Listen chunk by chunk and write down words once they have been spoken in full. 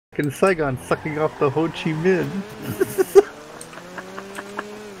in Saigon sucking off the Ho Chi Minh.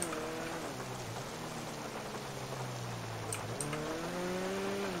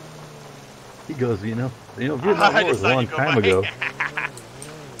 He goes, you know, Vietnam War was a long time ago.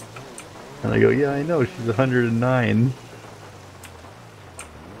 And I go, yeah, I know, she's 109.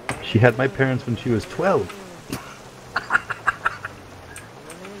 She had my parents when she was 12.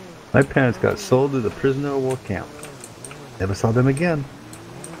 My parents got sold to the prisoner of war camp. Never saw them again.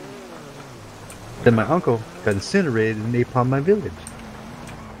 Then my uncle got incinerated and napalmed my village.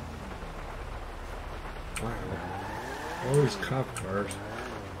 Wow. Always cop cars.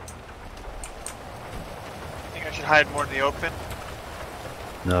 Think I should hide more in the open?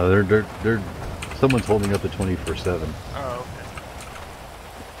 No, they're someone's holding up the 24/7. Oh,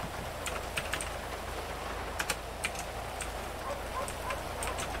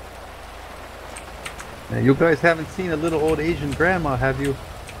 okay. Now, you guys haven't seen a little old Asian grandma, have you?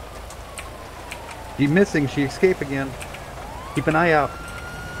 She's missing. She escaped again. Keep an eye out.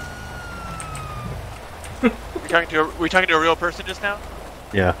 We talking to a real person just now?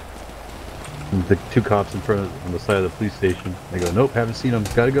 Yeah. And the two cops in front on the side of the police station. They go, nope, haven't seen them.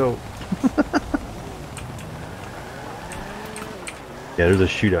 Gotta go. Yeah, there's a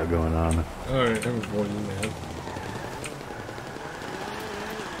shootout going on. Alright, I'm avoiding that.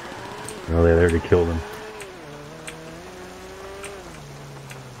 Oh, they already killed him.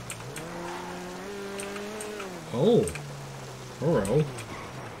 Oh. Hello.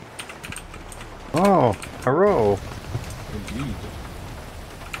 Oh, hello. Indeed.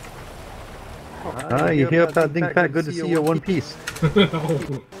 You hear about Ding Fat? Good to see you in one piece.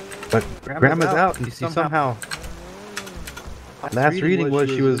 Oh. But Grandma's out, and she somehow... Last reading was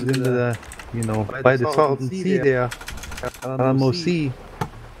she was into the, you know, by the Salton Sea there, Alamo Sea.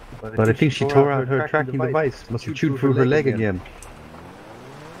 But I think she tore out her tracking device. Must have chewed through her leg again.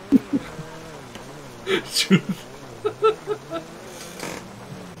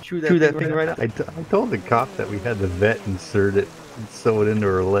 Chew that thing right out. I told the cop that we had the vet insert it and sew it into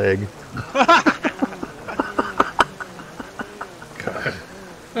her leg. God.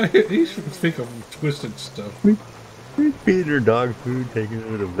 I used to think of twisted stuff. We feeding her dog food, taking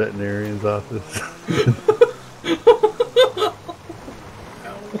her to the veterinarian's office.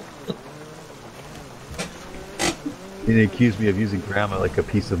 He accused me of using Grandma like a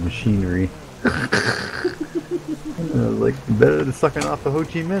piece of machinery. I was like, better than sucking off the Ho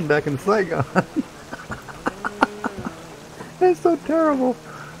Chi Minh back in Saigon. That's so terrible.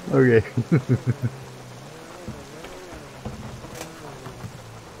 Okay.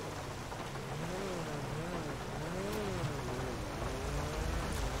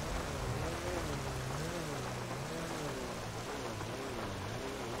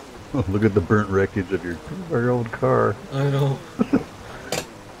 Oh, look at the burnt wreckage of our old car. I know.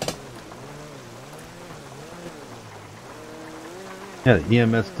 Yeah, the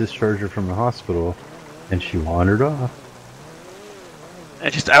EMS discharged her from the hospital, and she wandered off.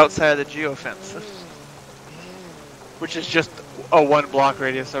 And just outside of the geofence. Which is just a 1 block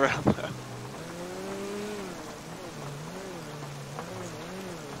radius around them.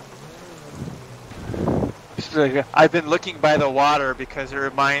 She's like, I've been looking by the water because it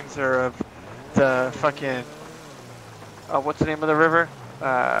reminds her of the fucking... what's the name of the river?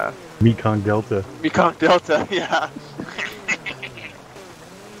 Mekong Delta. Mekong Delta, yeah.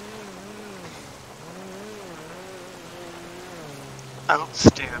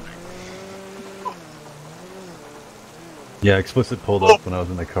 Outstanding. Yeah, Explicit pulled up when I was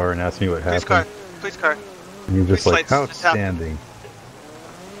in the car and asked me what Police happened. car. Police car. And you're just Police like, lights just happened. outstanding.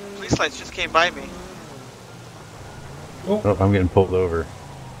 Police lights just came by me. Oh, I'm getting pulled over.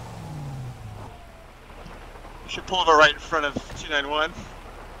 You should pull over right in front of 291.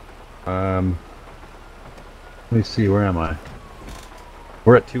 Let me see, where am I?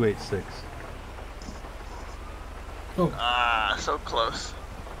 We're at 286. Oh. Ah, so close.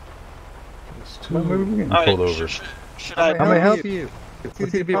 It's We're too... getting All pulled right, over. Should How may I help you? you?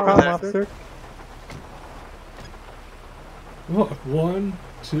 What's the problem, officer? What? 1,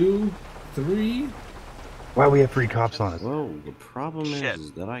 2, 3? Why we have 3 cops on us? Well, the problem Shit.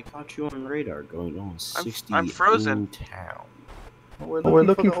 is that I caught you on radar going on 60 I'm frozen. in town. Well, we're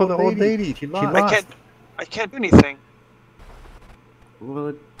looking for the old lady. She lost. I can't do anything. Well,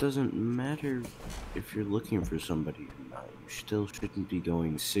 it doesn't matter if you're looking for somebody or not. You still shouldn't be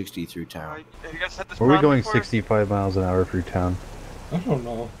going 60 through town. Have you guys had this Were we problem going before? 65 miles an hour through town? I don't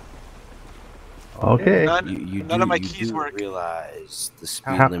know. Okay. None of my keys do work. realize the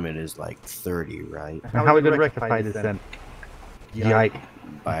speed How- limit is like 30, right? How are we going to rectify this then? Yike.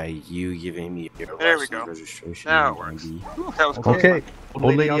 by you giving me your There we license go. registration. Now it works. Whew, that was close. Okay.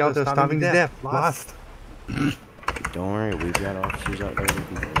 Old lady out there starving to death. Lost. Don't worry, we've got officers out there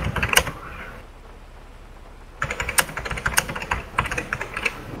who can do it.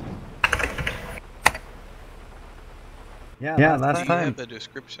 Yeah, last Do you time. have the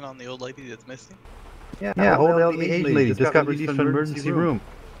description on the old lady that's missing? Yeah, old elderly Asian lady just got released from emergency room.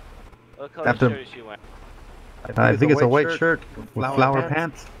 What color After- shirt is she wearing? I think it's a white shirt with flower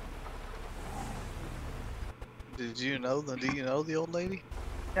pants. Do you know the old lady?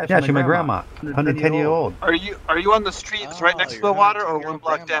 Yeah, she's my grandma. 110 year old. Are you on the streets right next to the water or one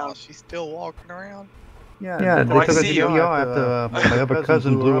block down? She's still walking around. Yeah, they I took her to see the you. ER after my other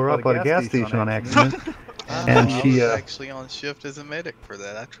cousin blew her up at a gas station on accident. And I she, was actually on shift as a medic for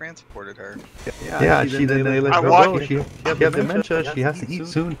that. I transported her. yeah, she then they let I her walk- go. She has dementia. She has to eat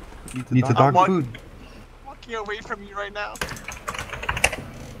soon. Needs a dog walk- food. Walking away from you right now.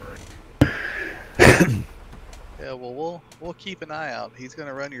 Yeah, well, we'll keep an eye out. He's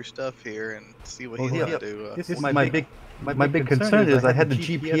gonna run your stuff here and see what Oh, he's yeah. gonna do. This is my big concern is I had the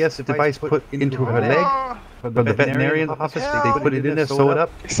GPS device put into her leg from the veterinarian office. They put it in there, sew it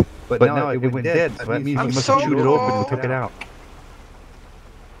up, but now it went dead. So that means I'm he must so have chewed it open and cold. took it out.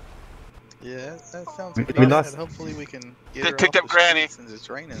 Yeah, that sounds We pretty lost- bad. Hopefully we can get They her picked off up the Granny. streets since it's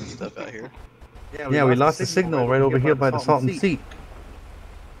raining and stuff out here. Yeah, we lost the signal right over here by the Salton Sea.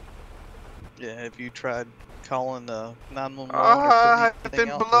 Yeah, have you tried calling 911? Oh, or putting I've anything been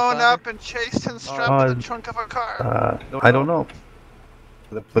out to blown find up her? and chased and strapped to the trunk of a car. I don't know.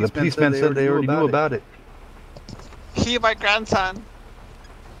 But the policeman said they already knew about it. He, my grandson.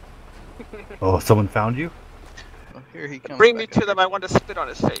 Oh, someone found you? Oh, here he comes. Bring me back to up. them. I want to spit on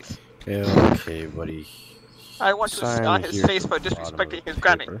his face. Okay, buddy. I want to spit Sign on his here face at for the bottom disrespecting of the his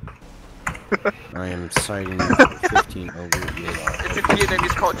granny. paper. I am citing you for 15 over It's in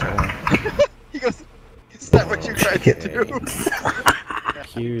Vietnamese culture. He goes, is that what you tried to do? Yeah, I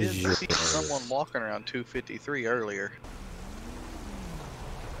Here's did your- see someone walking around 253 earlier.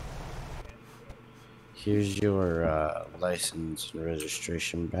 Here's your license and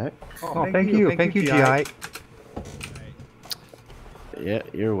registration back. Oh, thank you, GI. Yeah,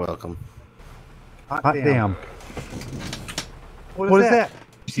 you're welcome. Hot damn. What is that?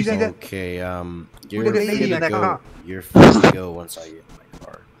 You see that? Okay, you're Look at free me in to that go. car. You're free to go once I get in my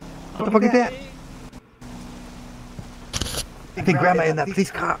car. What the fuck is that? I think Grandma in that police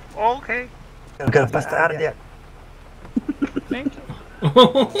car. Okay. We gotta bust her out of there. Thank you.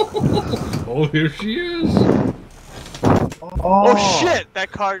 Oh, here she is. Oh shit!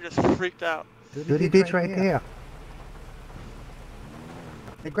 That car just freaked out. Dirty bitch right there.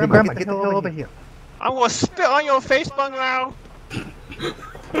 Hey, Grandma, get the hell over here. I'm gonna spit on your face, Bungalow.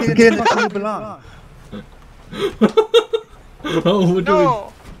 Get in the car you belong. Oh, we're doing.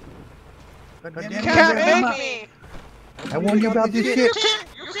 No, You you can't make me. I warned you about this shit.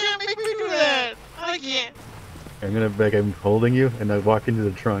 You can't make me do that. I can't. I'm gonna beg I'm holding you and I walk into the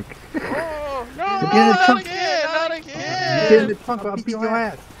trunk. Oh no! Get in the Not trunk. again! Not Get in again! the trunk or I'll beat your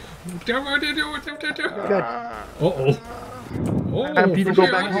ass. Uh-oh. Oh, Time for you to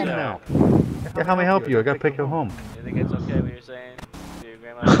go back yeah. home now. Yeah, how may I help you? I gotta pick you home. You think it's okay what you're saying to your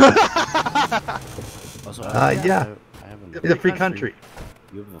grandma? Also, Yeah. I have It's a free country.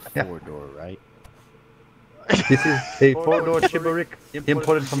 You have a Yeah. 4-door, right? This is a four-door Chibarik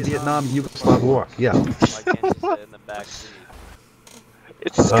imported from Vietnam Yugoslav War. Yeah. Why can't you sit in the back seat?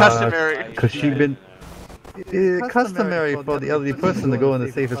 It's customary. Why you Cause she driving been- there? It's customary for the elderly person to go in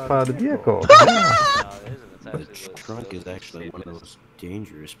the safest part of the vehicle. No, it isn't. It's The actually trunk is actually one of those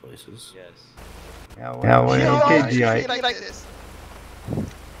dangerous places. Yes. Yeah, You well, okay, always GI. treat me like this.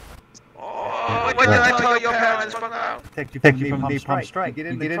 Oh, what did I tell your parents, Bungalow? Protect you from napalm strike. Get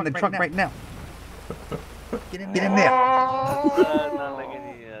in the trunk right now. Get in there. Not like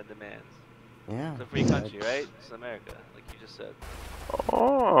any demands. Yeah. It's a free country, right? It's America, like you just said.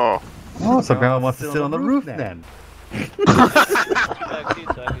 Oh. Oh, so Grandma wants to sit on the roof then. Back seat,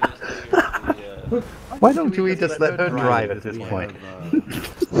 so I can just do your, Why don't you just let her drive at this point?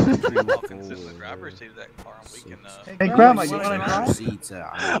 Consistent driver seat of that car, and we can. Hey, Grandma, you wanna drive? Seats,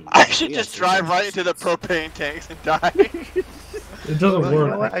 I should just drive right into the propane tanks and die. It doesn't Well, you know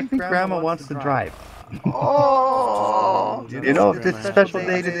work. what? I think Grandma wants to drive. Oh. You know, this special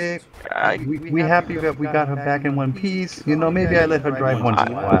day today, we happy that we got her back in one piece. You know, maybe I let her drive once in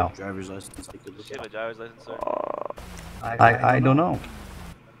a while. Driver's license. Take a look Do you have a at. driver's license, sir? I don't know.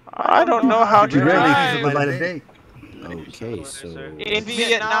 I don't know how to She rarely sees the drive. light of day. Okay, so In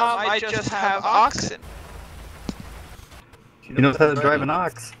Vietnam, I just have oxen. She knows how to drive an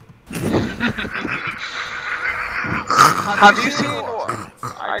ox. Have you seen war?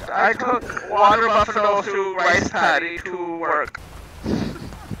 I took water buffalo through rice paddy to work.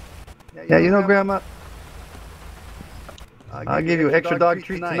 Yeah, you know, Grandma, I'll give you extra dog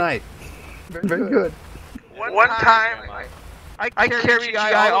treat tonight. Very good. One time, I carried GI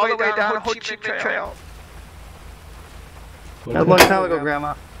all the way down Ho Chi Mihn Trail. That was a long time ago,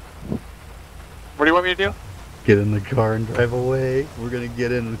 Grandma. What do you want me to do? Get in the car and drive away. We're gonna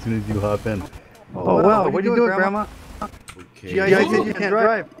get in as soon as you hop in. Oh wow, what are you doing, Grandma? Okay. GI said you can't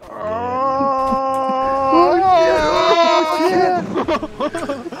drive.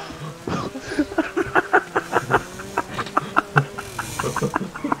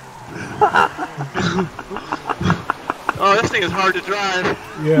 Oh, this thing is hard to drive.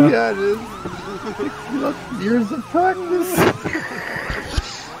 Yeah. Yeah, it is. Look, years of practice.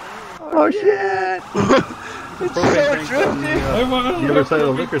 Oh shit! It's so drifty. The other side of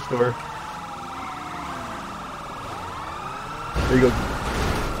the liquor store. There you go.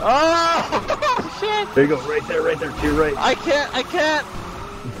 Oh shit! There you go. Right there, to your right. I can't.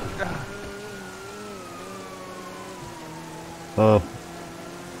 Oh.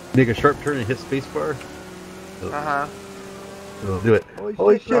 Make a sharp turn and hit spacebar. Uh-huh. So do it.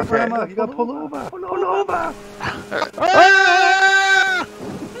 Holy shit, okay. Grandma, you gotta pull over. Pull over.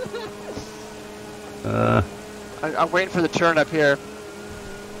 I'm waiting for the turn up here.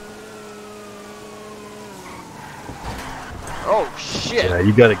 Oh shit! Yeah,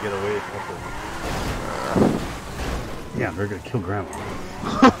 you gotta get away. Yeah, they're gonna kill Grandma.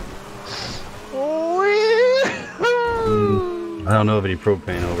 I don't know of any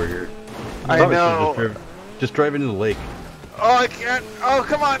propane over here. I Probably know. Just drive into the lake. Oh, I can't. Oh,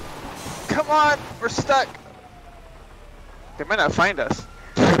 come on. Come on. We're stuck. They might not find us.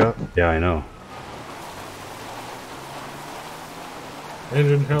 Yeah, I know.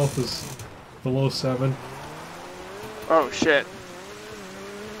 Engine health is below 7. Oh, shit.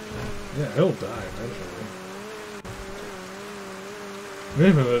 Yeah, he'll die eventually.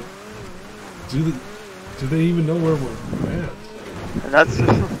 Wait a minute. Do they even know where we're at? And that's...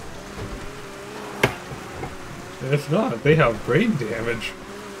 If not, they have brain damage.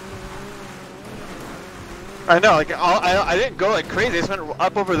 I know, like, I didn't go like crazy, I just went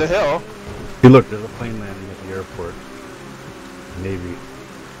up over the hill. Hey, look, there's a plane landing at the airport. Navy.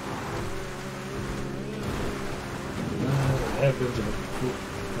 I've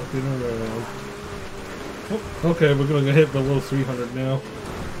been around. Oh, okay, we're gonna hit below 300 now.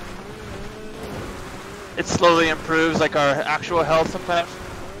 It slowly improves, like, our actual health sometimes.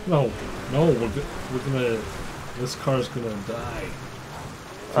 No, we're gonna... This car's gonna die.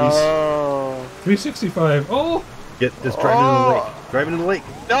 Oh. 365. Oh! Just drive into the lake. Drive into the lake.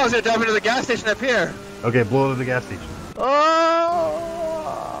 No, I was gonna drive into the gas station up here. Okay, blow it at the gas station. Oh!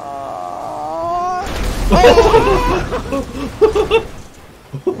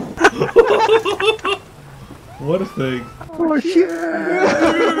 What a thing. Oh shit!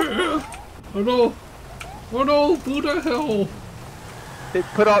 Oh no! Oh no! Buddha hell! They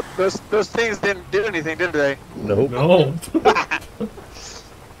put out those things didn't do anything, did they? Nope. No!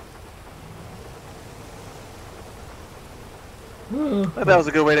 That was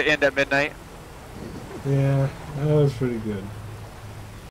a good way to end at midnight. Yeah, that was pretty good.